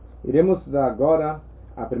Iremos estudar agora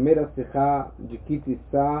a primeira Sihá de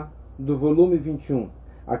Kitissá do volume 21.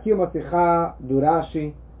 Aqui é uma Sihá do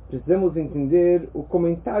Rashi. Precisamos entender o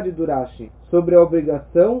comentário do Rashi sobre a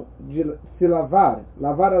obrigação de se lavar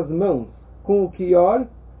as mãos com o Kior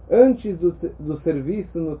antes do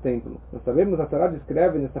serviço no templo. Nós sabemos, a Torá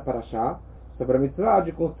descreve nessa parashá sobre a mitzvah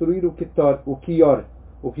de construir o Kior.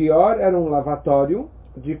 O Kior era um lavatório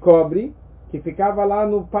de cobre que ficava lá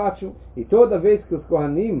no pátio, e toda vez que os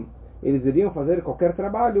Kohanim eles iriam fazer qualquer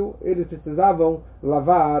trabalho, eles precisavam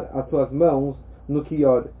lavar as suas mãos no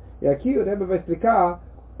Kior. E aqui o Rebbe vai explicar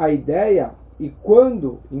a ideia e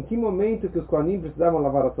quando, em que momento que os Kohanim precisavam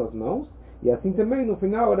lavar as suas mãos, e assim também no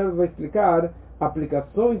final o Rebbe vai explicar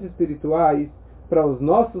aplicações espirituais para os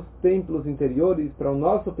nossos templos interiores, para o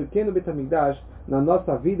nosso pequeno Beit HaMikdash, na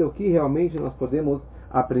nossa vida, o que realmente nós podemos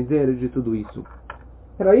aprender de tudo isso.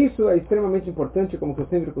 Para isso é extremamente importante, como eu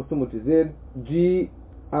sempre costumo dizer, de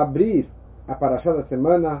abrir a Parashá da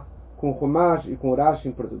semana com Chumash e com Rashi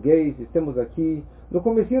em português. Estamos aqui no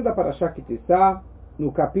comecinho da Parashá Kitissá,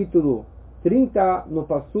 no capítulo 30, no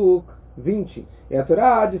Pasuk 20. E a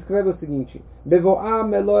Torá descreve o seguinte: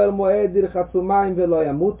 Bevoam Eloel Moedir Chatzumaim Velo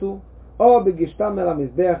Yamutu, O Begishtam El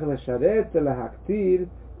HaMizbeach Lesharet Lehaktir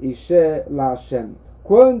Ishe LaHashem.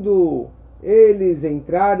 Quando eles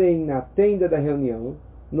entrarem na tenda da reunião,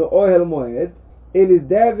 no Ohel Moed, eles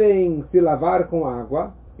devem se lavar com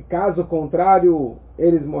água, caso contrário,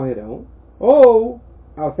 eles morrerão. Ou,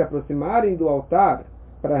 ao se aproximarem do altar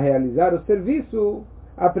para realizar o serviço,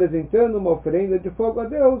 apresentando uma oferenda de fogo a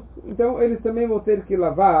Deus, então eles também vão ter que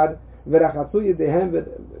lavar,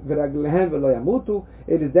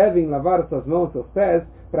 eles devem lavar suas mãos, seus pés,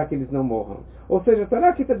 para que eles não morram. Ou seja, a Torá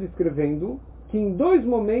aqui está descrevendo que em dois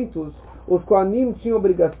momentos os Kohanim tinham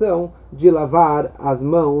obrigação de lavar as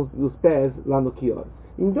mãos e os pés lá no Kior.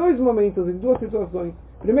 Em dois momentos, em duas situações.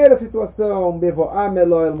 Primeira situação, Bevoam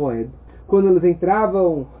Eloel Moed, quando eles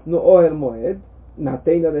entravam no Ohel Moed, na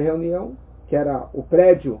tenda da reunião, que era o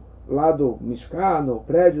prédio lá do Mishkan, o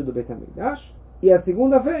prédio do Beit HaMikdash. E a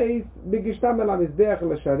segunda vez, Begishtam El HaMizbeach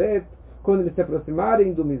Lesharet, quando eles se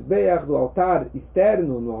aproximarem do Mizbeach, do altar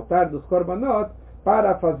externo, no altar dos Korbanot,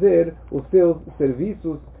 para fazer os seus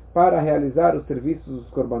serviços, para realizar os serviços dos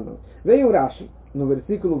Korbanot. Vem o Rashi, no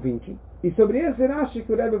versículo 20, e sobre esse Rashi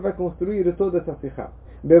que o Rebbe vai construir toda essa Sihá.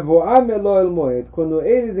 Bevoam Eloel Moed, quando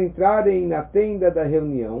eles entrarem na tenda da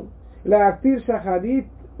reunião, Leaktir Shacharit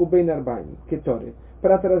ubein arbaim, Ketoret,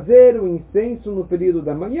 para trazer o incenso no período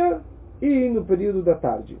da manhã e no período da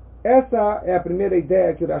tarde. Essa é a primeira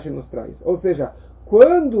ideia que o Rashi nos traz. Ou seja,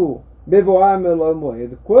 quando Bevoam Eloel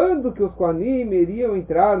Moed, quando que os Kohanim iriam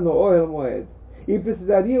entrar no Ohel Moed e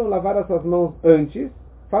precisariam lavar as suas mãos antes,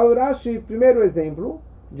 fala o Rashi, primeiro exemplo,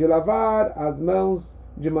 de lavar as mãos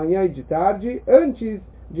de manhã e de tarde, antes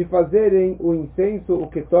de fazerem o incenso, o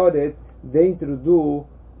Ketoret, dentro do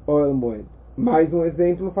Ohel Moed. Mais um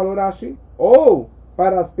exemplo, fala o Rashi, ou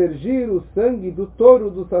para aspergir o sangue do touro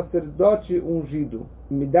do sacerdote ungido,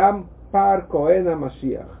 Midam par Kohen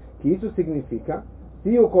HaMashiach, que isso significa,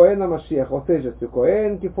 se o Kohen HaMashiach, ou seja, se o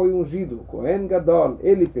Kohen que foi ungido, o Kohen Gadol,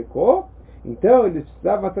 ele pecou, então ele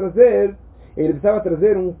precisava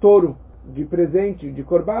trazer um touro de presente, de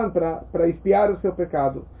Korban, para expiar o seu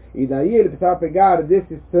pecado. E daí ele precisava pegar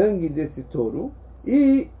desse sangue desse touro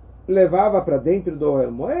e levava para dentro do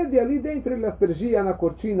Ohel Moed, e ali dentro ele aspergia na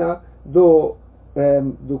cortina do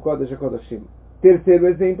Kodesh HaKodashim. Terceiro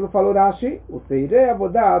exemplo, falou Rashi, o Seirei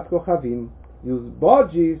Avodat Kochavim, e os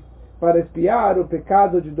bodes para expiar o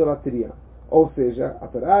pecado de idolatria. Ou seja, a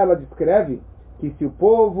Torá ela descreve que se o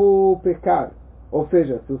povo pecar, ou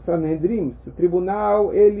seja, se o Sanhedrin, se o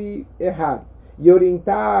tribunal ele errar e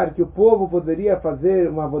orientar que o povo poderia fazer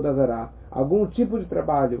uma Avodazará, algum tipo de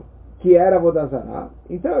trabalho que era Avodazará,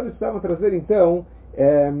 então eles precisavam trazer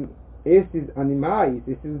esses animais,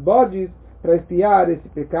 esses bodes, para expiar esse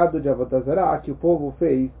pecado de Avodazará que o povo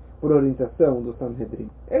fez por orientação do Sanhedrin.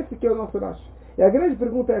 Esse que é o nosso Rashi. E a grande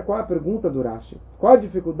pergunta é: qual a pergunta do Rashi? Qual a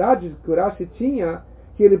dificuldade que o Rashi tinha,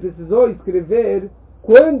 que ele precisou escrever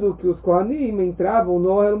quando que os Kohanim entravam no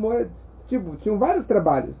Ohel Moed? Tinham vários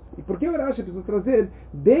trabalhos. E por que o Rashi precisou trazer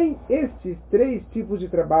bem estes três tipos de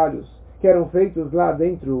trabalhos que eram feitos lá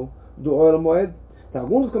dentro do Ohel Moed? Então,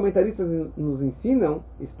 alguns dos comentaristas nos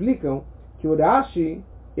explicam que o Rashi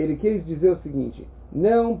ele quis dizer o seguinte: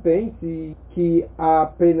 não pense que a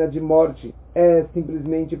pena de morte é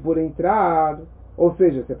simplesmente por entrar, ou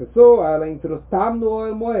seja, se a pessoa ela entrou no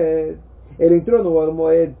Ohel Moed, ele entrou no Ohel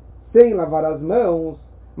Moed sem lavar as mãos,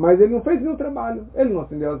 mas ele não fez nenhum trabalho, ele não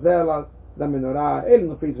acendeu as velas da menorá, ele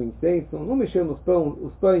não fez o incenso, não mexeu nos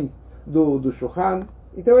os pães do shulchan,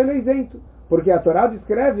 então ele é isento. Porque a Torá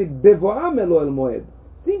descreve Bevoam el Ohel Moed,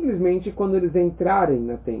 simplesmente quando eles entrarem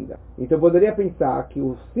na tenda. Então poderia pensar que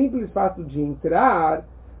o simples fato de entrar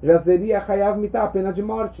já seria Hayav Mitah, a pena de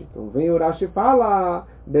morte. Então vem o Rashi e fala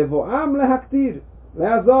Bevoam lehaktir,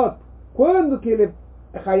 leazot. Quando que ele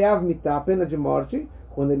é Hayav Mitah, a pena de morte?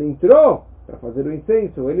 Quando ele entrou para fazer o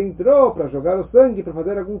incenso, ele entrou para jogar o sangue, para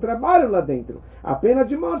fazer algum trabalho lá dentro. A pena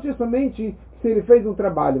de morte é somente se ele fez um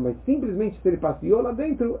trabalho, mas simplesmente se ele passeou lá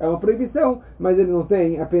dentro, é uma proibição, mas ele não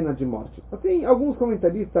tem a pena de morte. Assim, alguns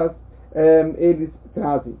comentaristas, eles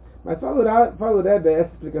trazem. Mas fala o Rebbe,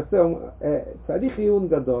 essa explicação Tzarich Iyun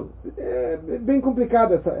Gadol. É bem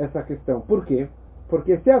complicada essa questão. Por quê?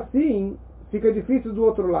 Porque se assim, fica difícil do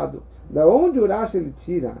outro lado. Da onde o Rashi ele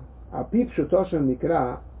tira a Pipshuto Shel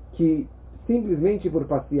Mikra, que simplesmente por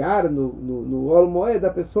passear no Ohel Moed,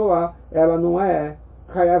 a pessoa, ela não é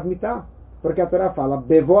Hayav Mitah. Porque a Torá fala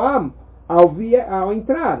Bevoam, ao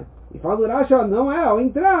entrar. E fala o Rashi, não é ao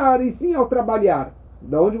entrar, e sim ao trabalhar.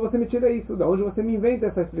 Da onde você me tira isso? Da onde você me inventa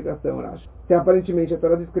essa explicação, Rashi? Se aparentemente a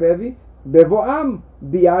Torá descreve Bevoam,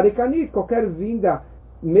 Biar e Kanit, qualquer vinda,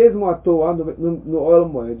 mesmo à toa, no Ohel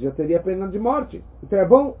Moed, já seria pena de morte. Então é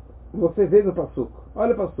bom você ver no Pasuk.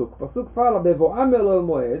 Olha o Pasuk. O Pasuk fala Bevoam el Ohel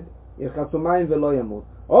Moed,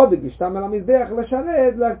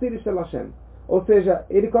 ou seja,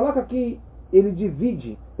 ele coloca aqui, ele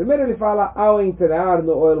divide. Primeiro ele fala, ao entrar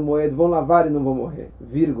no Ohel Moed, vão lavar e não vão morrer,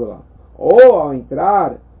 vírgula. Ou ao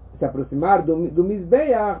entrar, se aproximar do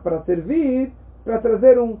Mizbeach para servir, para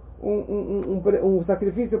trazer um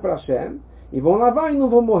sacrifício para Hashem, e vão lavar e não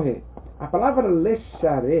vão morrer. A palavra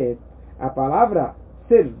lesharet, a palavra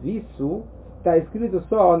serviço, está escrito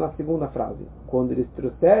só na segunda frase. Quando eles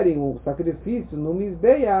trouxerem o sacrifício no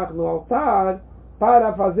Mizbeach, no altar,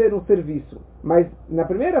 para fazer um serviço. Mas na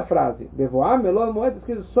primeira frase, Bevoam el Ohel Moed, está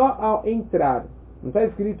escrito só ao entrar. Não está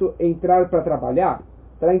escrito entrar para trabalhar.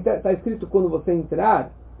 Está escrito quando você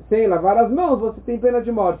entrar, sem lavar as mãos, você tem pena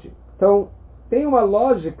de morte. Então, tem uma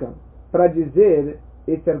lógica para dizer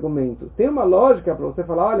esse argumento. Tem uma lógica para você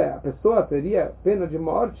falar, olha, a pessoa teria pena de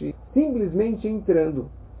morte simplesmente entrando.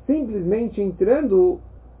 Simplesmente entrando,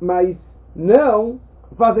 mas não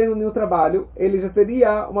fazendo nenhum trabalho, ele já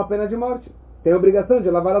teria uma pena de morte. Tem a obrigação de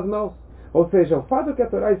lavar as mãos. Ou seja, o fato que a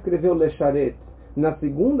Torá escreveu Lesharet na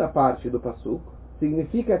segunda parte do Pasuk,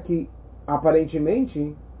 significa que,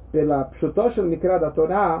 aparentemente, pela Pshuto Shel Mikra da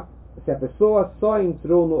Torá, se a pessoa só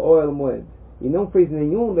entrou no Ohel Moed e não fez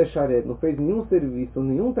nenhum Lesharet, não fez nenhum serviço,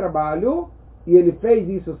 nenhum trabalho, e ele fez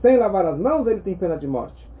isso sem lavar as mãos, ele tem pena de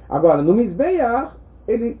morte. Agora, no Mizbeach,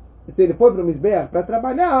 se ele foi para o Mizbeach para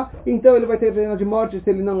trabalhar, então ele vai ter pena de morte se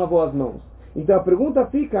ele não lavou as mãos. Então a pergunta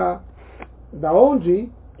fica, da onde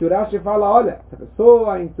que o Rashi fala, olha, se a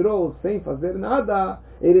pessoa entrou sem fazer nada,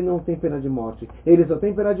 ele não tem pena de morte. Ele só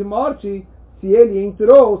tem pena de morte se ele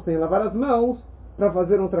entrou sem lavar as mãos para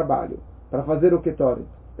fazer um trabalho, para fazer o Ketoret.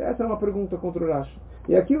 Essa é uma pergunta contra o Rashi.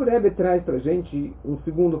 E aqui o Rebbe traz para a gente um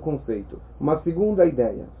segundo conceito, uma segunda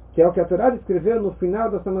ideia, que é o que a Torá descreveu no final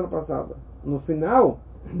da semana passada. No final,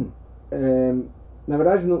 na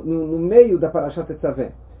verdade, no meio da Parashat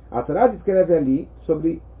Tetzaveh, a Torá descreve ali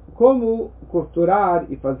sobre como costurar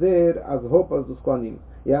e fazer as roupas dos Kohanim.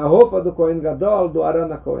 E a roupa do Kohen Gadol, do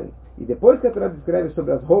Aron HaKohen. E depois que a Torá descreve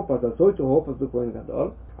sobre as 8 roupas do Kohen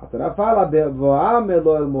Gadol, a Torá fala Bevoam el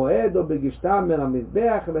Ohel Moed begishtam el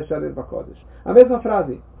hamizbeach lesharet bakodesh. A mesma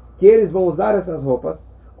frase, que eles vão usar essas roupas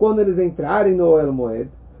quando eles entrarem no Ohel Moed,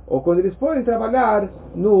 ou quando eles forem trabalhar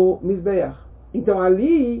no Mizbeach. Então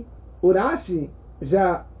ali, o Rashi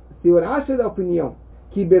é da opinião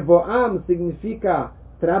que Bevoam significa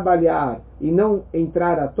trabalhar e não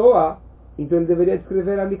entrar à toa, então ele deveria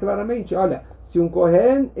descrever ali claramente, olha, se um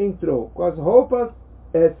Kohen entrou com as roupas,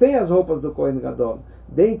 sem as roupas do Kohen Gadol,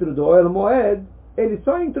 dentro do Ohel Moed, ele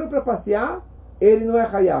só entrou para passear, ele não é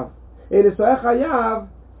Hayav. Ele só é Hayav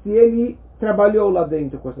se ele trabalhou lá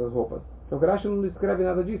dentro com essas roupas. Então o Rashi não descreve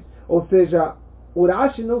nada disso. Ou seja, o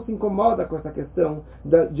Rashi não se incomoda com essa questão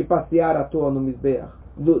de passear à toa no Mizbeach,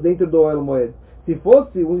 dentro do Ohel Moed. Se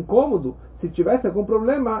fosse um incômodo, se tivesse algum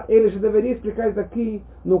problema, ele já deveria explicar isso aqui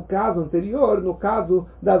no caso anterior, no caso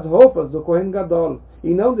das roupas do Kohen Gadol,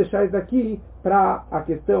 e não deixar isso aqui para a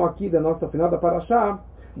questão aqui da nossa final da Parashá,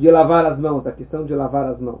 de lavar as mãos, a questão de lavar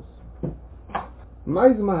as mãos.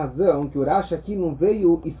 Mais uma razão que o Rashi aqui não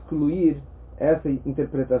veio excluir essa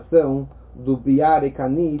interpretação do Biar e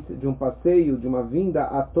Kanit, de um passeio, de uma vinda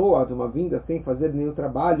à toa, de uma vinda sem fazer nenhum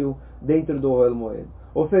trabalho dentro do Ohel Moed.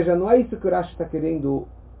 Ou seja, não é isso que o Rashi está querendo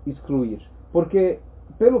excluir. Porque,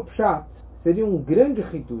 pelo Pshat, seria um grande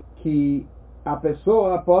rito que a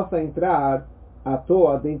pessoa possa entrar à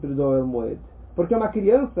toa dentro do Ohel Moed. Porque uma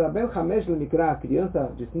criança, Ben Hamesh Lemikra,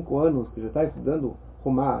 criança de 5 anos, que já está estudando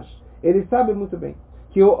Humash, ele sabe muito bem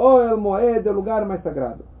que o Ohel Moed é o lugar mais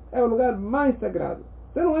sagrado. É o lugar mais sagrado.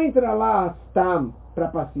 Você não entra lá, para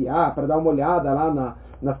passear, para dar uma olhada lá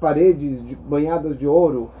nas paredes banhadas de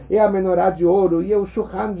ouro, e a menorá de ouro, e o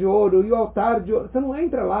shulchan de ouro, e o altar de ouro. Você não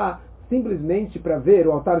entra lá simplesmente para ver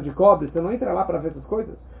o altar de cobre, você não entra lá para ver essas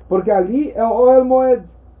coisas. Porque ali é o Ohel Moed,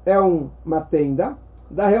 é uma tenda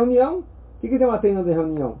da reunião. O que tem uma tenda de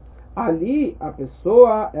reunião? Ali a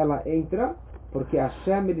pessoa, ela entra porque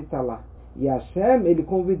Hashem ele está lá. E Hashem, ele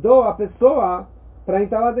convidou a pessoa para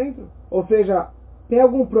entrar lá dentro. Ou seja, tem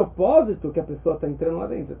algum propósito que a pessoa está entrando lá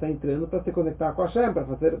dentro. Está entrando para se conectar com Hashem, para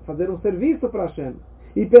fazer um serviço para Hashem.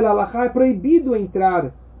 E pela Halachá é proibido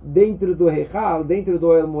entrar dentro do Reichal, dentro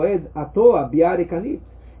do El Moed, à toa, Biar e Kanit.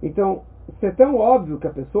 Então, se é tão óbvio que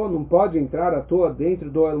a pessoa não pode entrar à toa dentro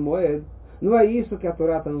do El Moed, não é isso que a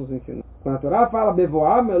Torá está nos ensinando. Quando a Torá fala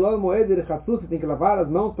Bevoam El Oel Moed Irchatsu, você tem que lavar as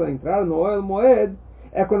mãos para entrar no Oel Moed,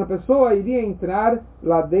 é quando a pessoa iria entrar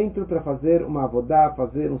lá dentro para fazer uma avodá,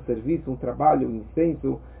 fazer um serviço, um trabalho, um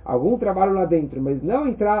incenso, algum trabalho lá dentro, mas não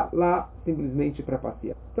entrar lá simplesmente para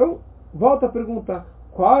passear. Então, volta a pergunta,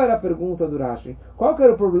 qual era a pergunta do Rashi? Qual que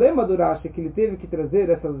era o problema do Rashi que ele teve que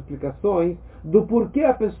trazer essas explicações do porquê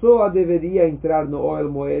a pessoa deveria entrar no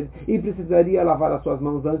Oel Moed e precisaria lavar as suas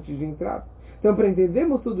mãos antes de entrar? Então, para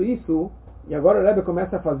entendermos tudo isso, e agora o Rebbe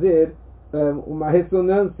começa a fazer uma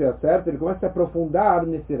ressonância, certo? Ele começa a aprofundar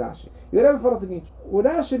nesse Rashi. E o Rebbe fala o seguinte, o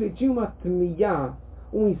Rashi ele tinha uma tmiyá,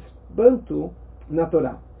 um espanto na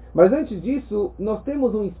Torá. Mas antes disso, nós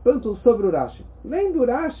temos um espanto sobre o Rashi. Lendo o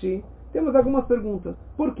Rashi, temos algumas perguntas.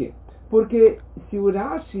 Por quê? Porque se o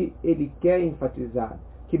Rashi ele quer enfatizar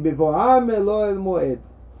que Bevoam Eloel Moed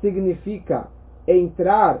significa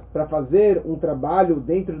entrar para fazer um trabalho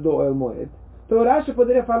dentro do Oel Moed, então o Rashi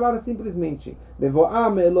poderia falar simplesmente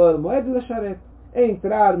Bevoam Eloel Moed Lesharet,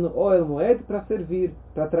 entrar no Oel Moed para servir,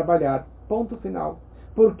 para trabalhar. Ponto final.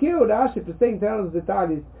 Por que o Rashi precisa entrar nos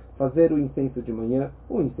detalhes? Fazer o incenso de manhã,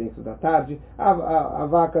 o incenso da tarde, a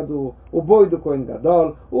vaca o boi do Kohen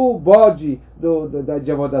Gadol, o bode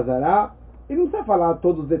de Avodah Zarah. Ele não precisa falar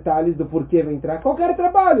todos os detalhes do porquê vai entrar. Qualquer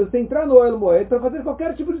trabalho, você entrar no Oel Moed para fazer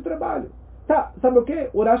qualquer tipo de trabalho. Tá, sabe o que?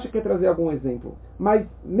 O Rashi quer trazer algum exemplo. Mas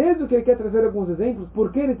mesmo que ele quer trazer alguns exemplos,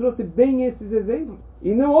 por que ele trouxe bem esses exemplos?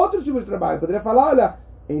 E não outro tipo de trabalho. Poderia falar, olha,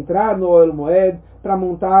 entrar no Oel Moed para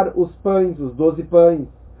montar os pães, os 12 pães,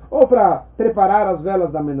 ou para preparar as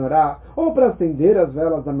velas da menorá, ou para acender as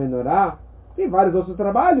velas da menorá. Tem vários outros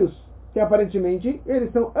trabalhos que aparentemente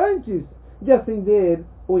eles são antes de acender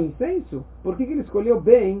o incenso. Por que ele escolheu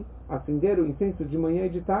bem acender o incenso de manhã e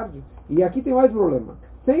de tarde? E aqui tem mais problema.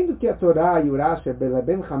 Sendo que a Torá e o Rashi é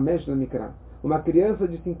Ben Hamesh Lemikra, uma criança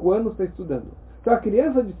de 5 anos está estudando. Então a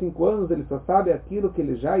criança de 5 anos ele só sabe aquilo que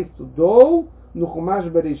ele já estudou no Chumash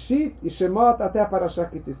Bereshit e Shemot até a Parashá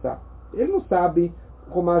Kitissá. Ele não sabe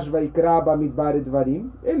Chumash Vaikra Bamidbar e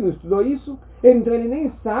Dvarim. Ele não estudou isso. Então ele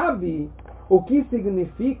nem sabe o que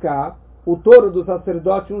significa o touro do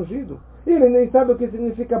sacerdote ungido. Ele nem sabe o que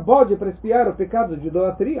significa bode para espiar o pecado de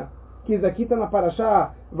idolatria. Que isso aqui está na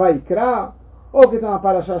Parashá Vaikra, ou que está na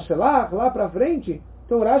Parashá Shelach, lá para frente.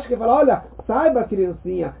 Então o Rashi quer falar, olha, saiba,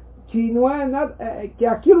 criancinha, que não é nada, que é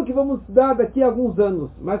aquilo que vamos estudar daqui a alguns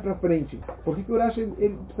anos, mais para frente. Por que o Rashi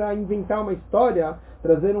ele precisa inventar uma história,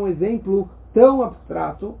 trazer um exemplo tão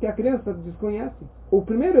abstrato que a criança desconhece? O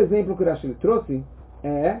primeiro exemplo que o Rashi trouxe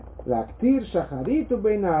é Laktir Shacharit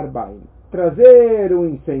Ben Arbaim, trazer o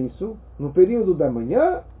incenso no período da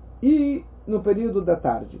manhã e no período da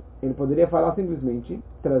tarde. Ele poderia falar simplesmente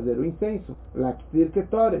trazer o incenso, Laktir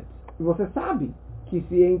Ketoret. E você sabe que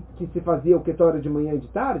se fazia o Ketoret de manhã e de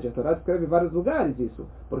tarde. A Torá descreve em vários lugares isso.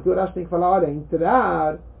 Porque o Rashi tem que falar, olha,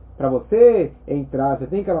 entrar, para você entrar, você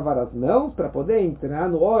tem que lavar as mãos para poder entrar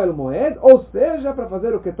no Oel Moed, ou seja, para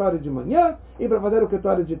fazer o Ketoret de manhã e para fazer o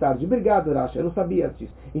Ketoret de tarde. Obrigado, Rashi, eu não sabia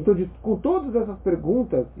disso. Então, com todas essas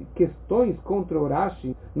perguntas e questões contra o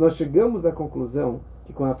Rashi, nós chegamos à conclusão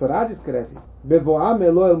que quando a Torá descreve Bevoam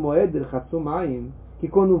Eloel Moed Irchatsumayim, que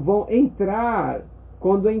quando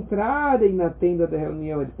entrarem na tenda da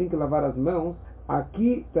reunião, eles têm que lavar as mãos.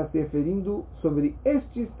 Aqui está se referindo sobre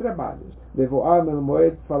estes trabalhos. Bevoam Eloel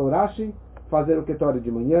Moed, fala o Rashi, fazer o Ketoret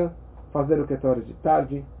de manhã, fazer o Ketoret de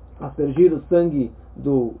tarde, aspergir o sangue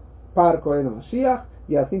do par Kohen Mashiach,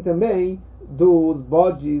 e assim também dos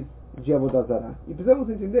bodes de Avodah Zarah. E precisamos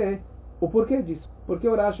entender o porquê disso. Porque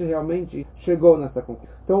o Rashi realmente chegou nessa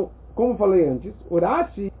conclusão. Então, como falei antes, o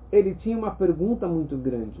Rashi ele tinha uma pergunta muito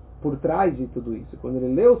grande por trás de tudo isso. Quando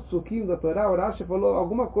ele leu o suquinho da Torá, o Rashi falou,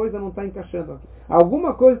 alguma coisa não está encaixando aqui.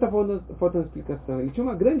 Alguma coisa está faltando explicação. Ele tinha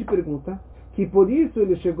uma grande pergunta que por isso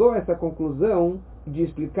ele chegou a essa conclusão de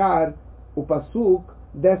explicar o Pasuk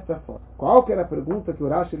desta forma. Qual que era a pergunta que o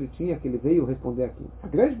Rashi ele tinha, que ele veio responder aqui? A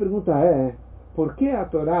grande pergunta é, por que a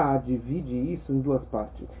Torá divide isso em duas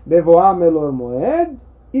partes? Bevoá melor moed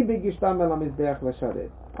e begishtam ela mizbeach lesharet.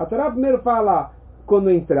 A Torá primeiro fala quando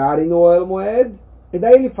entrarem no Oel Moed, e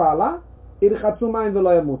daí ele fala, irchatzumaim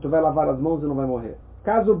velo yamutu, vai lavar as mãos e não vai morrer.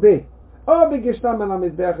 Caso B, ou begishtam ela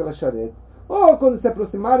mizbeach lesharet, ou quando se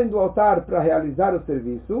aproximarem do altar para realizar o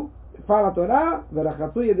serviço, fala a Torá,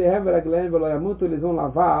 verachatzu yedehem veraglehem velo yamutu, eles vão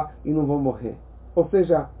lavar e não vão morrer. Ou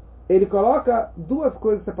seja, ele coloca duas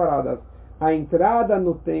coisas separadas. A entrada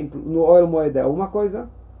no templo, no Oel Moed é uma coisa,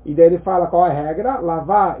 e daí ele fala qual é a regra,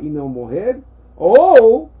 lavar e não morrer,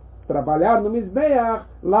 ou trabalhar no Mizbeach,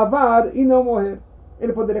 lavar e não morrer.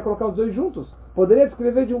 Ele poderia colocar os dois juntos, poderia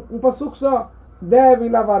escrever de um passuco só. Devem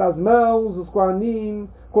lavar as mãos, os Kohanim,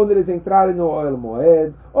 quando eles entrarem no Oel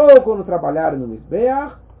Moed, ou quando trabalharem no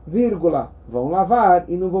Mizbeach, vírgula, vão lavar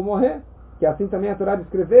e não vão morrer. Que assim também a Torá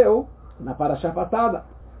descreveu na Parashá passada.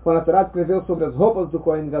 Quando a Torá escreveu sobre as roupas do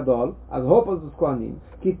Kohen Gadol, as roupas dos Kohanim,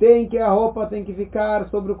 que a roupa tem que ficar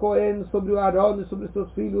sobre o Kohen, sobre o Aaron e sobre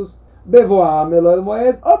seus filhos, Bevoá, Melor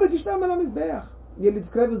Moed, ou Begishtam Melor Mizbeach. E ele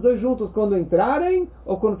descreve os dois juntos, quando entrarem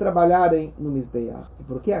ou quando trabalharem no Mizbeach. E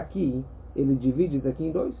por que aqui ele divide isso aqui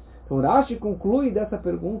em dois? Então Rashi conclui dessa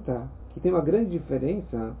pergunta que tem uma grande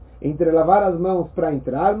diferença entre lavar as mãos para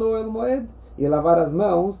entrar no El Moed e lavar as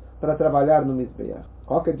mãos para trabalhar no Mizbeach.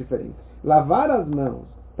 Qual que é a diferença? Lavar as mãos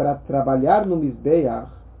para trabalhar no Mizbeach,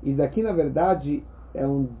 isso aqui na verdade é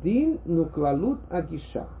um din no Klalut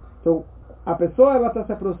Agisha. Então, a pessoa ela está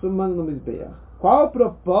se aproximando no Mizbeach. Qual o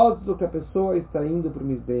propósito que a pessoa está indo para o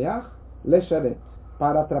Mizbeach? Lesharet,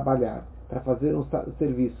 para trabalhar, para fazer um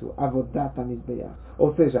serviço, Avodat Mizbeach.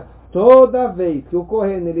 Ou seja, toda vez que o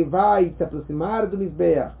Kohen ele vai se aproximar do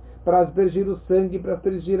Mizbeach para aspergir o sangue, para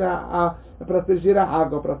aspergir a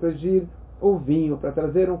água, para aspergir o vinho, para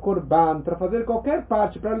trazer um korban, para fazer qualquer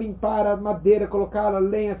parte, para limpar a madeira, colocar a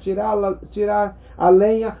lenha, tirar a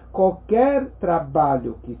lenha, qualquer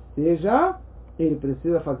trabalho que seja, ele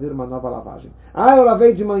precisa fazer uma nova lavagem. Ah, eu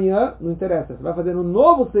lavei de manhã, não interessa, você vai fazer um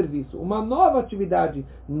novo serviço, uma nova atividade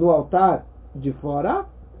no altar de fora,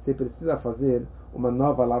 você precisa fazer uma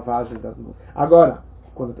nova lavagem das mãos. Agora,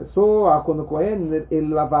 quando o Kohen,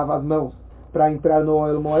 ele lavava as mãos para entrar no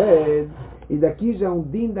Oel Moed, e daqui já é um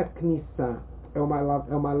din da Knissa, é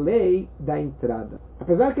uma lei da entrada.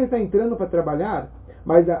 Apesar que ele está entrando para trabalhar,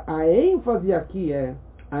 mas a ênfase aqui é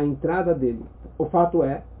a entrada dele. O fato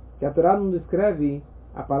é que a Torá não descreve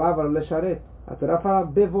a palavra lesharet, a Torá fala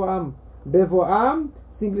bevoam. Bevoam,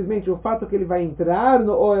 simplesmente o fato que ele vai entrar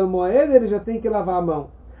no Oel Moed, ele já tem que lavar a mão.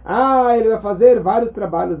 Ah, ele vai fazer vários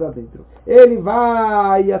trabalhos lá dentro. Ele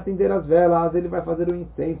vai acender as velas, ele vai fazer o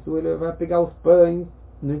incenso, ele vai pegar os pães,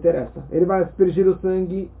 não interessa. Ele vai aspergir o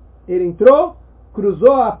sangue. Ele entrou,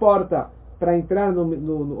 cruzou a porta para entrar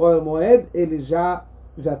no Oel Moed, ele já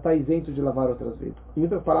está isento de lavar outras vezes. Em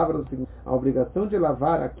outras palavras, a obrigação de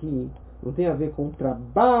lavar aqui não tem a ver com o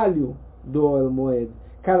trabalho do Oel Moed,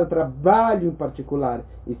 cada trabalho em particular,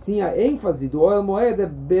 e sim a ênfase do Oel Moed é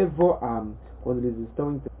bevoam, quando eles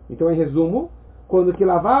estão entrando. Então, em resumo, quando que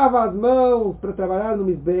lavava as mãos para trabalhar no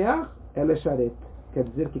Mizbeach, é lesharet. Quer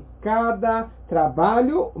dizer que cada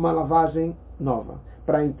trabalho, uma lavagem nova.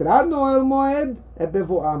 Para entrar no Oel Moed, é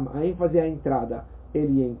bevoam, a ênfase é a entrada.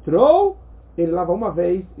 Ele entrou, ele lava uma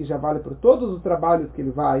vez e já vale por todos os trabalhos que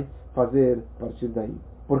ele vai fazer a partir daí.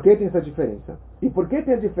 Por que tem essa diferença? E por que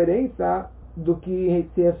tem a diferença do que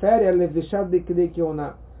se refere a levishad de kidei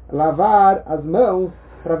keuna, lavar as mãos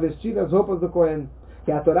para vestir as roupas do Kohen?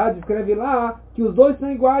 Que a Torá descreve lá que os dois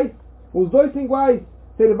são iguais. Os dois são iguais.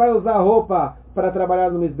 Se ele vai usar roupa para trabalhar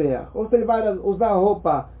no Mizbeach, ou se ele vai usar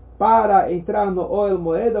roupa para entrar no Oel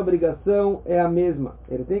Moed, a obrigação é a mesma.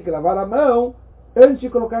 Ele tem que lavar a mão antes de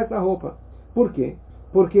colocar essa roupa. Por quê?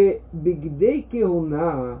 Porque Bigdei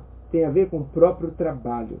Kehuna tem a ver com o próprio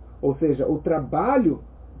trabalho. Ou seja, o trabalho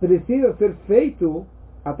precisa ser feito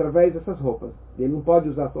através dessas roupas. Ele não pode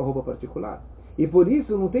usar sua roupa particular. E por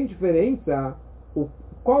isso não tem diferença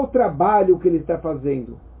qual o trabalho que ele está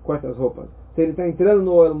fazendo com essas roupas. Se ele está entrando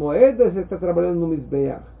no Oel Moed ou se ele está trabalhando no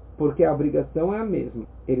Mizbeach. Porque a obrigação é a mesma.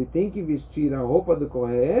 Ele tem que vestir a roupa do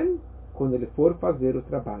Kohen quando ele for fazer o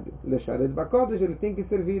trabalho. Lesharet Bakodesh, ele tem que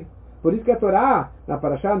servir. Por isso que a Torá, na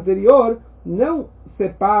Parashá anterior, não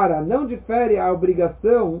separa, não difere a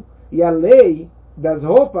obrigação e a lei das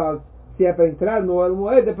roupas, se é para entrar no Oel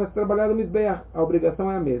Moed, é para trabalhar no Mizbeach. A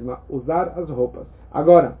obrigação é a mesma, usar as roupas.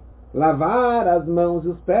 Agora, lavar as mãos e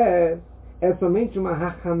os pés, é somente uma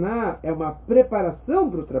hachaná, é uma preparação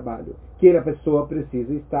para o trabalho, que a pessoa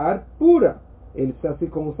precisa estar pura. Ele precisa se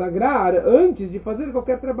consagrar antes de fazer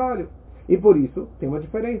qualquer trabalho. E por isso, tem uma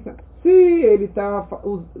diferença. Se ele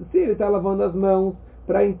está lavando as mãos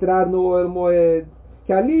para entrar no Ohel Moed,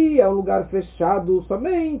 que ali é um lugar fechado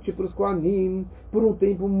somente para os Kohanim, por um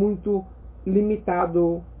tempo muito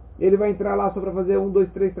limitado, ele vai entrar lá só para fazer 1,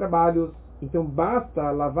 2, 3 trabalhos. Então basta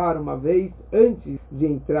lavar uma vez antes de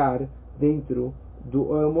entrar dentro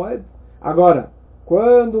do Ohel Moed. Agora,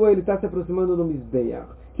 quando ele está se aproximando do Mizbeach,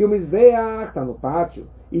 que o Mizbeach está no pátio,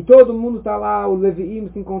 e todo mundo está lá, os Leviim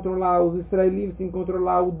se encontram lá, os Israelim se encontram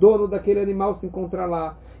lá, o dono daquele animal se encontra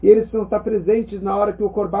lá, e eles precisam estar presentes na hora que o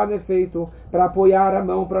Korban é feito, para apoiar a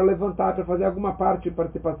mão, para levantar, para fazer alguma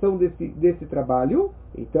participação desse trabalho.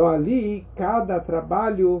 Então ali, cada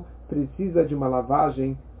trabalho precisa de uma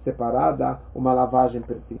lavagem separada, uma lavagem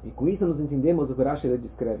perfeita. E com isso nós entendemos o que o Rashi ele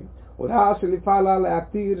descreve. O Rashi ele fala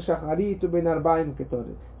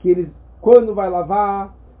que eles, quando vai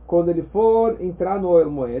lavar, quando ele for entrar no Ohel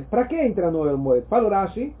Moed. Para que entrar no Ohel Moed? Fala o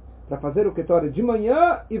Rashi, para fazer o Ketoret de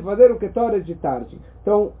manhã e fazer o Ketoret de tarde.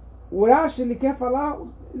 Então, o Rashi ele quer falar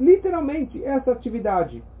literalmente essa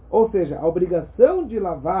atividade. Ou seja, a obrigação de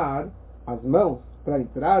lavar as mãos para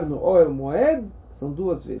entrar no Ohel Moed são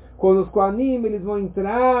 2 vezes. Quando os Kohanim eles vão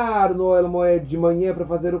entrar no Ohel Moed de manhã para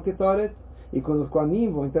fazer o Ketoret, e quando os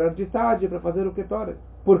Kohanim vão entrar de tarde para fazer o Ketoret.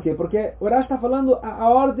 Por quê? Porque o Rashi está falando a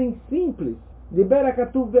ordem simples. De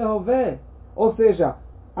Berakatuv Behoveh. Ou seja,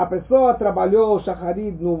 a pessoa trabalhou o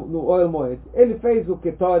Shacharit no Ohel Moed. Ele fez o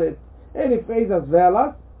Ketoret. Ele fez as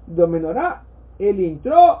velas do Menorá. Ele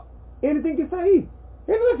entrou. Ele tem que sair.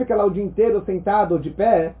 Ele não vai ficar lá o dia inteiro sentado de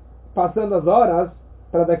pé, passando as horas,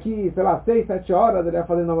 para daqui, 6, 7 horas ele vai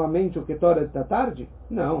fazer novamente o Ketoret da tarde?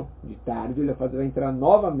 Não. De tarde ele vai entrar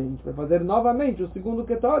novamente, para fazer novamente o segundo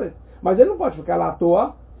Ketoret. Mas ele não pode ficar lá à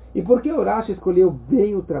toa. E por que o Rashi escolheu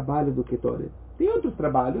bem o trabalho do Ketoret? Tem outros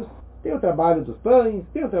trabalhos. Tem o trabalho dos pães,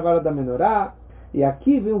 tem o trabalho da Menorá. E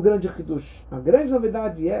aqui vem um grande Hidush. A grande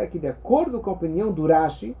novidade é que, de acordo com a opinião do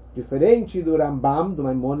Rashi, diferente do Rambam, do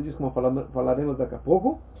Maimônides, como falaremos daqui a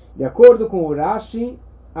pouco, de acordo com o Rashi,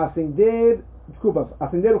 acender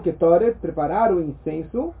o Ketoret, preparar o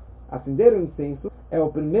incenso, acender o incenso, é o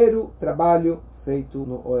primeiro trabalho feito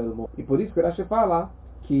no Ohel Moed. E por isso que o Rashi fala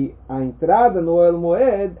que a entrada no Ohel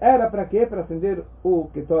Moed era para quê? Para acender o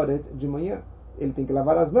Ketoret de manhã. Ele tem que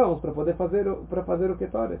lavar as mãos para poder fazer o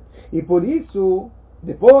Ketoret. E por isso,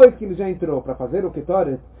 depois que ele já entrou para fazer o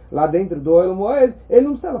Ketoret lá dentro do Ohel Moed, ele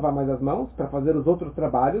não precisa lavar mais as mãos para fazer os outros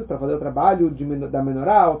trabalhos, para fazer o trabalho da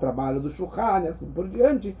Menorá, o trabalho do Shulchan, e assim por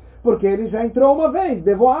diante, porque ele já entrou uma vez,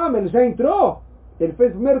 Devoam, ele já entrou. Ele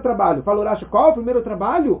fez o primeiro trabalho. Fala o Rashi, qual é o primeiro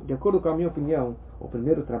trabalho? De acordo com a minha opinião, o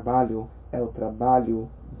primeiro trabalho é o trabalho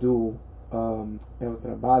do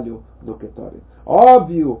Ketoret.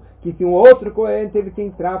 Óbvio que se um outro Kohen teve que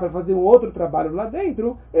entrar para fazer um outro trabalho lá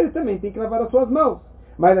dentro, ele também tem que lavar as suas mãos.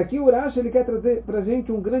 Mas aqui o Rashi ele quer trazer para a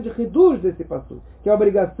gente um grande reduz desse passo, que a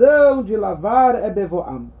obrigação de lavar é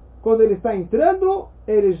bevoam. Quando ele está entrando,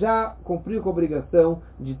 ele já cumpriu com a obrigação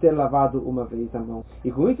de ter lavado uma vez a mão.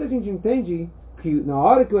 E com isso a gente entende que na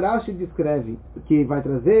hora que o Rashi descreve que vai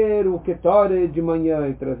trazer o Ketoret de manhã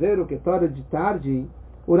e trazer o Ketoret de tarde,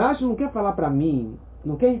 o Rashi não quer falar para mim,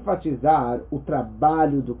 não quer enfatizar o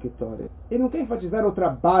trabalho do Ketoret. Ele não quer enfatizar o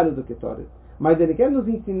trabalho do Ketoret, mas ele quer nos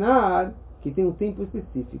ensinar que tem um tempo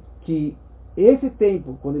específico, que esse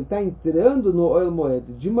tempo, quando ele está entrando no Ohel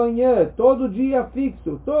Moed, de manhã, todo dia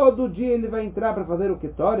fixo, todo dia ele vai entrar para fazer o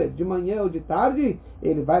Ketoret, de manhã ou de tarde,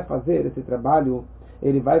 ele vai fazer esse trabalho,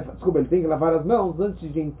 ele tem que lavar as mãos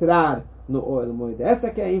antes de entrar no Ohel Moed. Essa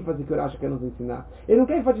que é a ênfase que o Rashi quer nos ensinar. Ele não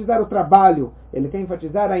quer enfatizar o trabalho, ele quer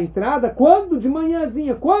enfatizar a entrada, quando? De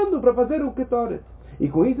manhãzinha, quando? Para fazer o Ketoret. E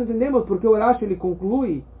com isso entendemos porque o Rashi ele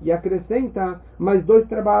conclui e acrescenta mais 2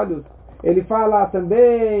 trabalhos. Ele fala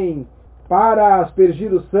também para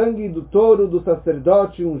aspergir o sangue do touro do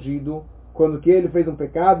sacerdote ungido. Quando que ele fez um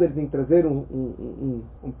pecado, ele tem que trazer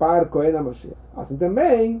um par Kohen HaMashiach. Assim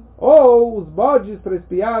também, ou os bodes para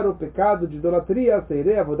expiar o pecado de idolatria,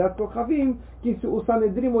 Seirei Avodat Kochavim, que o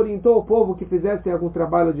Sanedrim orientou o povo que fizessem algum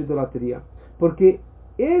trabalho de idolatria. Porque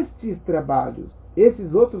estes trabalhos,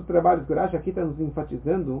 esses outros trabalhos que o Rashi aqui está nos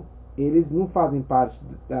enfatizando, eles não fazem parte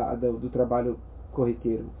do trabalho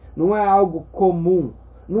corriqueiro. Não é algo comum,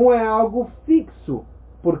 não é algo fixo,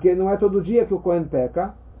 porque não é todo dia que o Kohen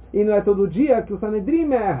peca, e não é todo dia que o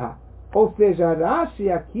Sanedrim erra. Ou seja, Rashi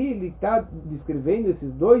aqui ele está descrevendo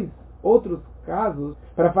esses 2 outros casos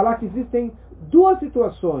para falar que existem 2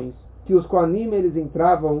 situações que os Kohanim eles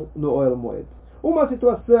entravam no Ohel Moed. Uma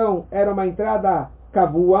situação era uma entrada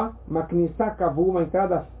kavua, uma knissá kavua, uma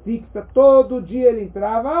entrada fixa. Todo dia ele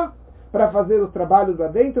entrava para fazer os trabalhos lá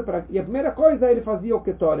dentro, e a primeira coisa ele fazia o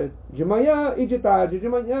Ketoret, de manhã e de tarde, de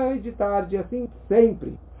manhã e de tarde, assim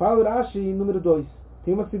sempre. Fala o Rashi, número 2.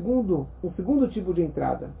 Tem um segundo tipo de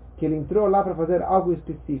entrada, que ele entrou lá para fazer algo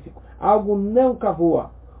específico, algo não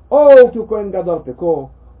kavua, ou que o Kohen Gadol pecou,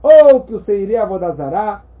 ou que o Seirei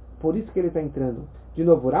Avodazará, por isso que ele está entrando. De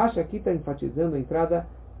novo, o Rashi aqui está enfatizando a entrada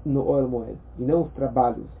no Ohel Moed, e não os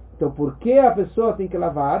trabalhos. Então, por que a pessoa tem que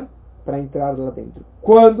lavar? Para entrar lá dentro.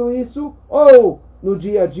 Quando isso? Ou no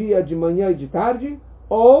dia a dia, de manhã e de tarde,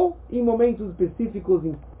 ou em momentos específicos,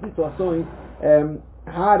 em situações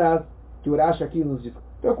raras, que o Rashi aqui nos diz.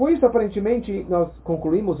 Então, com isso, aparentemente, nós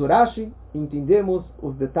concluímos o Rashi e entendemos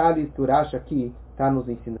os detalhes que o Rashi aqui está nos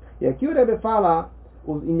ensinando. E aqui o Rebbe fala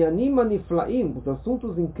os inyanim aniflaim, os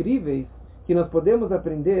assuntos incríveis que nós podemos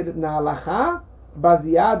aprender na Halachá,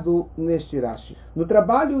 baseado neste Rashi. No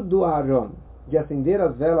trabalho do Aaron, de acender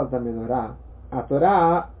as velas da menorá, a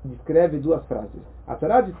Torá descreve duas frases. A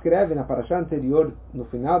Torá descreve na parashá anterior, no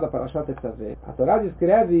final da parashá Tetzaveh, a Torá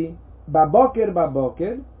descreve Baboker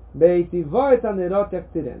Baboker Beitivó et anerot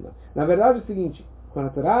yaktirena. Na verdade é o seguinte, quando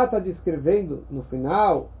a Torá está descrevendo no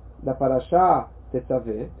final da parashá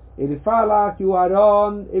Tetzaveh, ele fala que o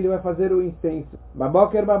Aaron ele vai fazer o incenso.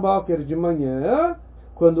 Baboker Baboker, de manhã,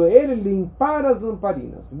 quando ele limpar as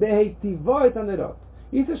lamparinas. Beitivó et anerot.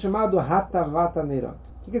 Isso é chamado Hatavat Anerot.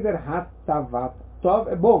 O que quer dizer Hatavat? Tov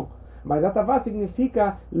é bom, mas Hatavat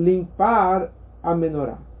significa limpar a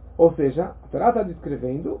menorá. Ou seja, a Torá está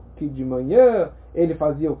descrevendo que de manhã ele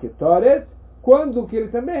fazia o Ketoret, quando que ele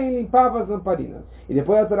também limpava as lamparinas. E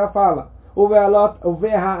depois a Torá fala,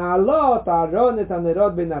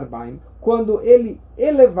 quando ele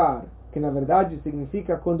elevar, que na verdade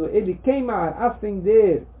significa quando ele queimar,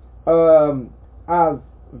 acender as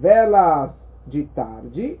velas de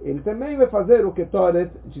tarde, ele também vai fazer o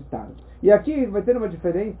Ketoret de tarde. E aqui vai ter uma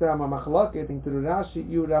diferença, uma machloket entre o Rashi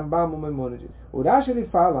e o Rambam, o Maimonides. O Rashi ele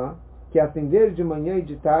fala que acender de manhã e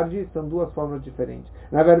de tarde são duas formas diferentes.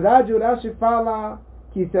 Na verdade, o Rashi fala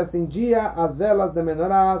que se acendia as velas da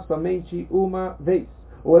menorá somente uma vez.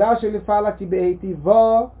 O Rashi ele fala que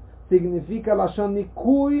Beheitivó significa Lashon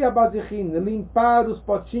Nikui Abazichin, limpar os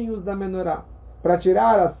potinhos da menorá, para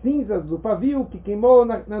tirar as cinzas do pavio que queimou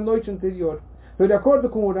na noite anterior. Então, de acordo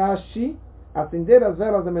com o Rashi, acender as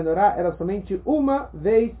velas da menorá era somente uma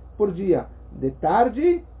vez por dia, de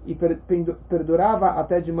tarde e perdurava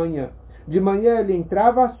até de manhã. De manhã ele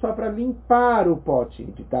entrava só para limpar o pote,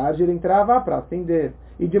 de tarde ele entrava para acender,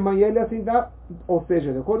 e de manhã ele acendia, ou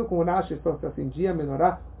seja, de acordo com o Rashi, só se acendia a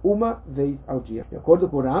menorá uma vez ao dia. De acordo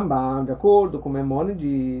com o Rambam, de acordo com o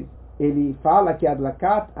Maimonides, ele fala que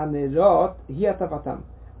Adlakat Anerot Hiatavatam.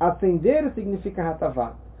 Acender significa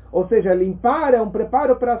Hatavat. Ou seja, limpar é um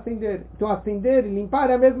preparo para acender. Então, acender e limpar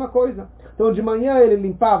é a mesma coisa. Então, de manhã ele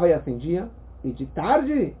limpava e acendia. E de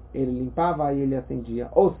tarde ele limpava e ele acendia.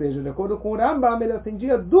 Ou seja, de acordo com o Rambam, ele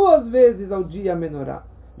acendia 2 vezes ao dia a menorá.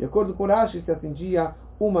 De acordo com o Rashi, se acendia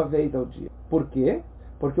uma vez ao dia. Por quê?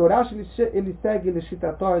 Porque o Rashi ele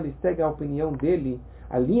segue a opinião dele,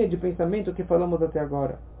 a linha de pensamento que falamos até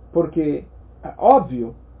agora. Porque, é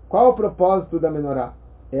óbvio, qual é o propósito da menorá?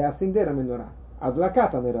 É acender a menorá.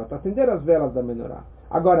 Adlakat Anerot, acender as velas da menorá.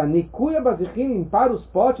 Agora, Nikui Abazichin, limpar os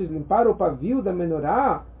potes, limpar o pavio da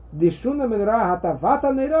menorá, Deshun a menorá, Hatavat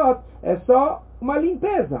Anerot, é só uma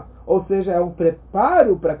limpeza. Ou seja, é um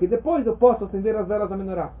preparo para que depois eu possa acender as velas da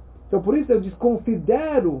menorá. Então, por isso eu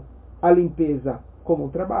desconsidero a limpeza como um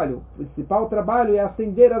trabalho. O principal trabalho é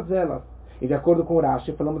acender as velas. E de acordo com o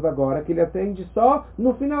Rashi, falamos agora que ele acende só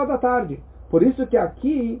no final da tarde. Por isso que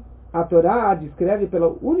aqui a Torá descreve pela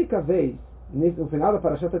única vez, no final da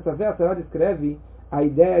Parashat Tetzaveh, a Torá descreve a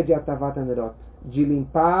ideia de Hatavat Anerot, de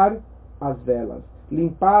limpar as velas.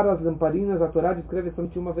 Limpar as lamparinas, a Torá descreve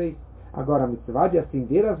somente uma vez. Agora, a mitzvah de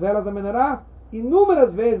acender as velas da menorá,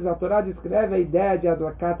 inúmeras vezes a Torá descreve a ideia de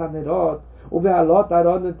Adlakat Anerot, o Ve'alot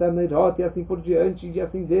Aron et Anerot, e assim por diante, de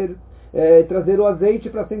acender, trazer o azeite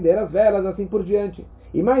para acender as velas, assim por diante.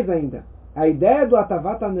 E mais ainda, a ideia do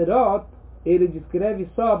Hatavat Anerot, ele descreve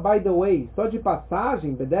só, by the way, só de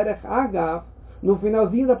passagem, Bederech Agav, no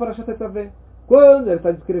finalzinho da Parashat Tetzaveh. Quando ele está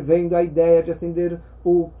descrevendo a ideia de acender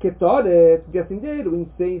o Ketoret, de acender o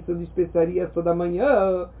incenso de especiarias toda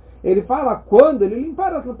manhã, ele fala quando ele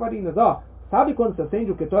limpar as lamparinas. Sabe quando se acende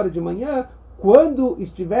o Ketoret de manhã? Quando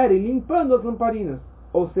estiverem limpando as lamparinas.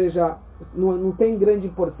 Ou seja, não tem grande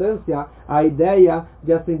importância a ideia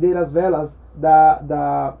de acender as velas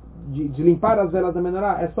de limpar as velas da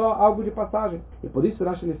menorá, é só algo de passagem. E por isso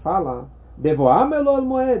Rashi ele fala, Devoam Elo al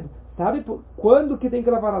Moed, Sabe quando que tem que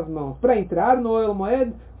lavar as mãos? Para entrar no Ohel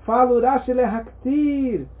Moed, fala Urashi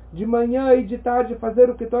lehaktir, de manhã e de tarde, fazer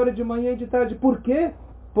o Ketoret de manhã e de tarde. Por quê?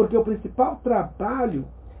 Porque o principal trabalho,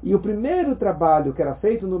 e o primeiro trabalho que era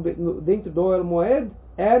feito dentro do Ohel Moed,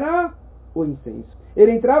 era o incenso.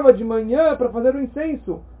 Ele entrava de manhã para fazer o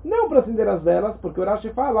incenso, não para acender as velas, porque o Urashi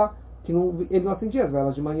fala que ele não acendia as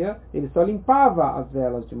velas de manhã, ele só limpava as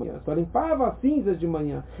velas de manhã, só limpava as cinzas de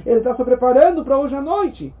manhã. Ele está se preparando para hoje à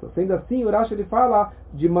noite. Então, sendo assim, o Urashi ele fala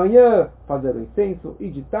de manhã fazer o incenso e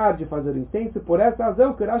de tarde fazer o incenso. Por essa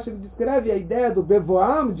razão que o Urashi descreve a ideia do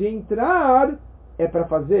Bevoam, de entrar, é para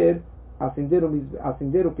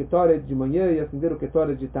acender o Ketoret de manhã e acender o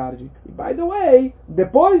Ketoret de tarde. E, by the way,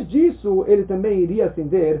 depois disso, ele também iria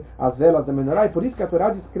acender as velas da menorá, e por isso que a Torá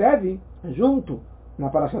descreve junto na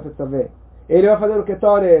Parashat Tetzaveh. Ele vai fazer o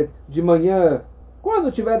Ketoret de manhã quando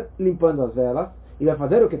estiver limpando as velas, e vai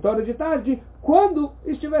fazer o Ketoret de tarde quando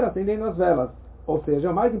estiver acendendo as velas. Ou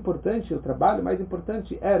seja, o mais importante, o trabalho mais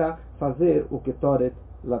importante era fazer o Ketoret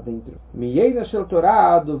lá dentro. Miyeina Shel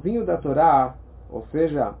Torah, do vinho da Torá, ou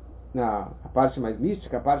seja, a parte mais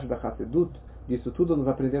mística, a parte da Hassedut, disso tudo nós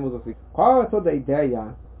aprendemos assim. Qual é toda a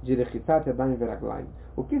ideia de Lechitat Yadayim Veraglayim?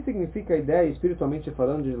 O que significa a ideia, espiritualmente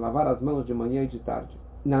falando, de lavar as mãos de manhã e de tarde?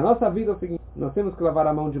 Na nossa vida é o seguinte, nós temos que lavar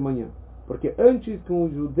a mão de manhã, porque antes que um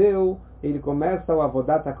judeu ele começa o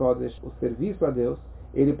Avodat HaKodesh, o serviço a Deus,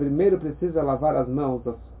 ele primeiro precisa lavar as mãos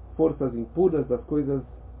das forças impuras, das coisas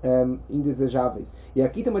indesejáveis. E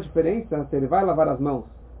aqui tem uma diferença se ele vai lavar as mãos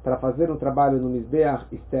para fazer um trabalho no Mizbeach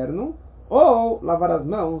externo, ou lavar as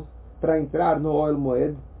mãos para entrar no Ohel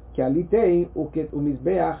Moed, que ali tem o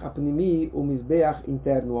Mizbeach Apnimi, o Mizbeach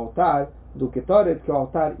interno, o altar do Ketoret, que é o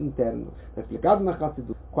altar interno. Está explicado na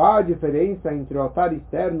Hassidut qual a diferença entre o altar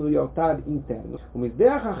externo e o altar interno. O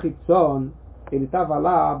Mizbeach Achitzon, ele estava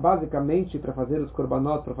lá basicamente para fazer os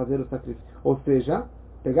korbanot, para fazer os sacrifícios, ou seja,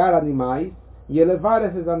 pegar animais e elevar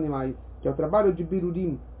esses animais, que é o trabalho de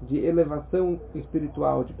birurim, de elevação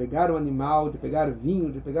espiritual, de pegar um animal, de pegar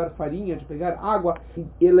vinho, de pegar farinha, de pegar água, e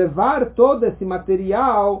elevar todo esse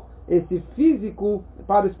material, esse físico,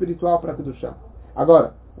 para o espiritual, para o chão.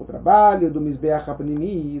 Agora, o trabalho do Mizbeach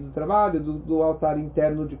HaPnimi, do trabalho do altar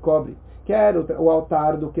interno de cobre, que era o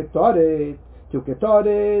altar do Ketoret, que o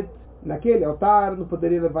Ketoret, naquele altar, não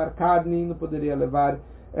poderia levar carne, não poderia levar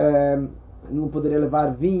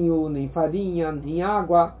vinho, nem farinha, nem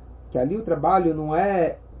água, que ali o trabalho não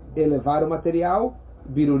é elevar o material,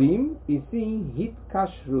 birurim, e sim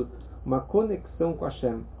hitkashrut, uma conexão com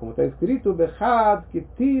Hashem. Como está escrito, Bechad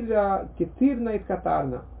ketirna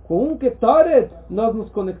itkatarna. Com um Ketoret nós nos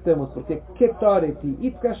conectamos, porque Ketoret e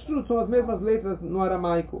Itkashrut são as mesmas letras no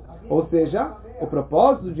aramaico. Ou seja, o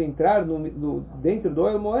propósito de entrar dentro do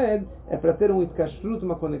Ohel Moed é para ter um Itkashrut,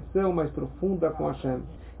 uma conexão mais profunda com Hashem.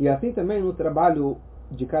 E assim também no trabalho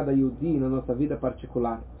de cada Yudi, na nossa vida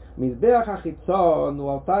particular. Mizbeach HaChitzon, no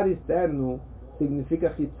altar externo,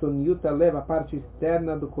 significa Chitzoniut Alev, a parte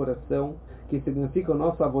externa do coração, que significa o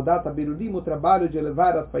nosso Avodat HaBirurim, o trabalho de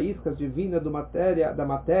elevar as faíscas divinas da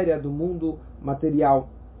matéria do mundo material,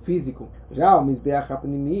 físico. Já o Mizbeach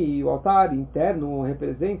HaPnimi, o altar interno,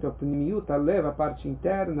 representa o Pnimiut Alev, a parte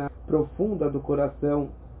interna, profunda do coração,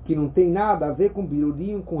 que não tem nada a ver com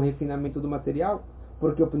Birurim, com o refinamento do material,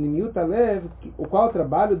 porque o Pnimiut Alev, o qual o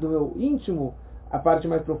trabalho do meu íntimo, a parte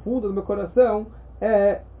mais profunda do meu coração,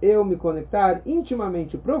 é eu me conectar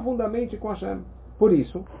intimamente, profundamente com Hashem. Por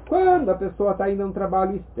isso, quando a pessoa está indo a um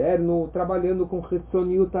trabalho externo, trabalhando com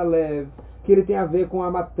Chitzoniut Alev, que ele tem a ver com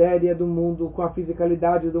a matéria do mundo, com a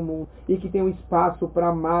fisicalidade do mundo, e que tem um espaço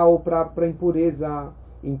para mal, para impureza,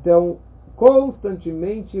 então,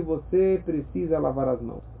 constantemente você precisa lavar as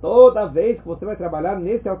mãos. Toda vez que você vai trabalhar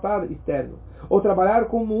nesse altar externo, ou trabalhar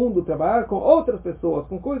com o mundo, trabalhar com outras pessoas,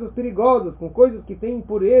 com coisas perigosas, com coisas que têm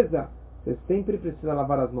impureza, você sempre precisa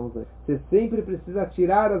lavar as mãos. Você sempre precisa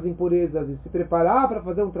tirar as impurezas e se preparar para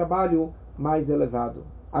fazer um trabalho mais elevado.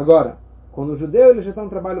 Agora, quando o judeu ele já está um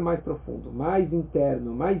trabalho mais profundo, mais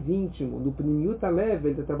interno, mais íntimo, do Pnimiut Alev,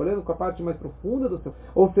 ele está trabalhando com a parte mais profunda do seu...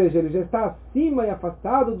 Ou seja, ele já está acima e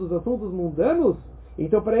afastado dos assuntos mundanos,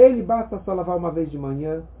 então para ele basta só lavar uma vez de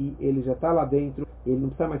manhã e ele já está lá dentro, ele não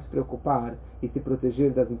precisa mais se preocupar e se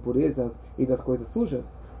proteger das impurezas e das coisas sujas.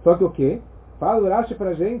 Só que o quê? Fala o Urashi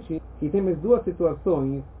para a gente que tem mais duas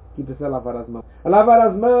situações que precisa lavar as mãos. Lavar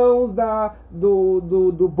as mãos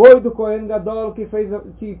do boi do Kohen Gadol que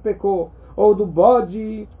pecou, ou do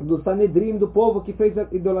bode, do Sanedrim, do povo que fez a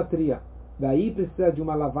idolatria. Daí precisa de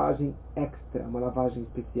uma lavagem extra, uma lavagem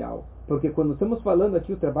especial. Porque quando estamos falando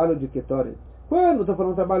aqui o trabalho de Ketoret, quando estou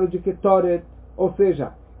falando do trabalho de Ketoret, ou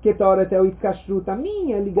seja, Ketoret é o Itkashrut, a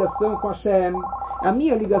minha ligação com Hashem, a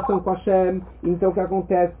minha ligação com Hashem. Então o que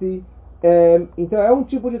acontece? Então é um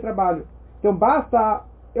tipo de trabalho. Então basta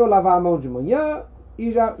eu lavar a mão de manhã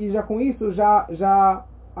e já com isso já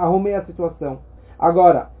arrumei a situação.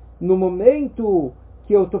 Agora, no momento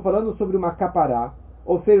que eu estou falando sobre uma capará,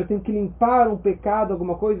 ou seja, eu tenho que limpar um pecado,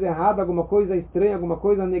 alguma coisa errada, alguma coisa estranha, alguma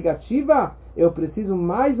coisa negativa, eu preciso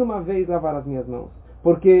mais uma vez lavar as minhas mãos.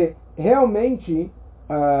 Porque realmente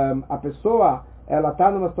a pessoa ela está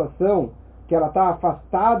numa situação que ela está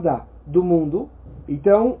afastada do mundo.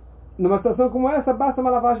 Então, numa situação como essa, basta uma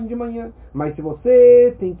lavagem de manhã. Mas se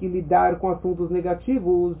você tem que lidar com assuntos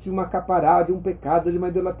negativos, de uma capará, de um pecado, de uma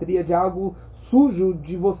idolatria, de algo sujo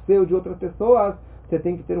de você ou de outras pessoas, você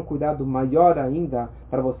tem que ter um cuidado maior ainda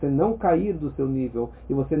para você não cair do seu nível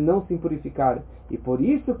e você não se impurificar. E por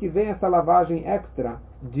isso que vem essa lavagem extra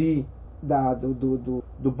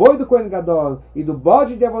do boi do Kohen Gadol e do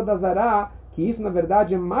bode de Avodah Zarah, que isso na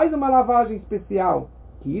verdade é mais uma lavagem especial,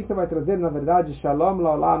 que isso vai trazer na verdade Shalom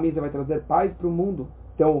La'olam, isso vai trazer paz para o mundo.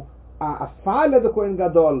 Então a falha do Kohen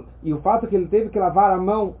Gadol e o fato que ele teve que lavar a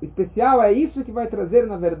mão especial é isso que vai trazer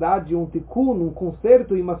na verdade um tikkun, um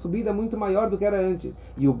conserto e uma subida muito maior do que era antes.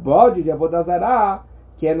 E o bode de Avodah Zarah,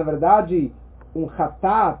 que é na verdade um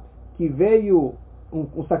hatat, que veio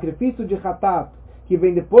um sacrifício de hatat, que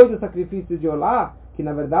vem depois do sacrifício de Olá, que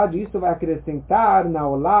na verdade isso vai acrescentar na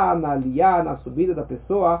Olá, na Aliyah, na subida da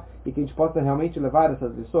pessoa, e que a gente possa realmente levar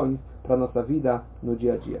essas lições para a nossa vida no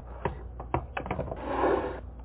dia a dia.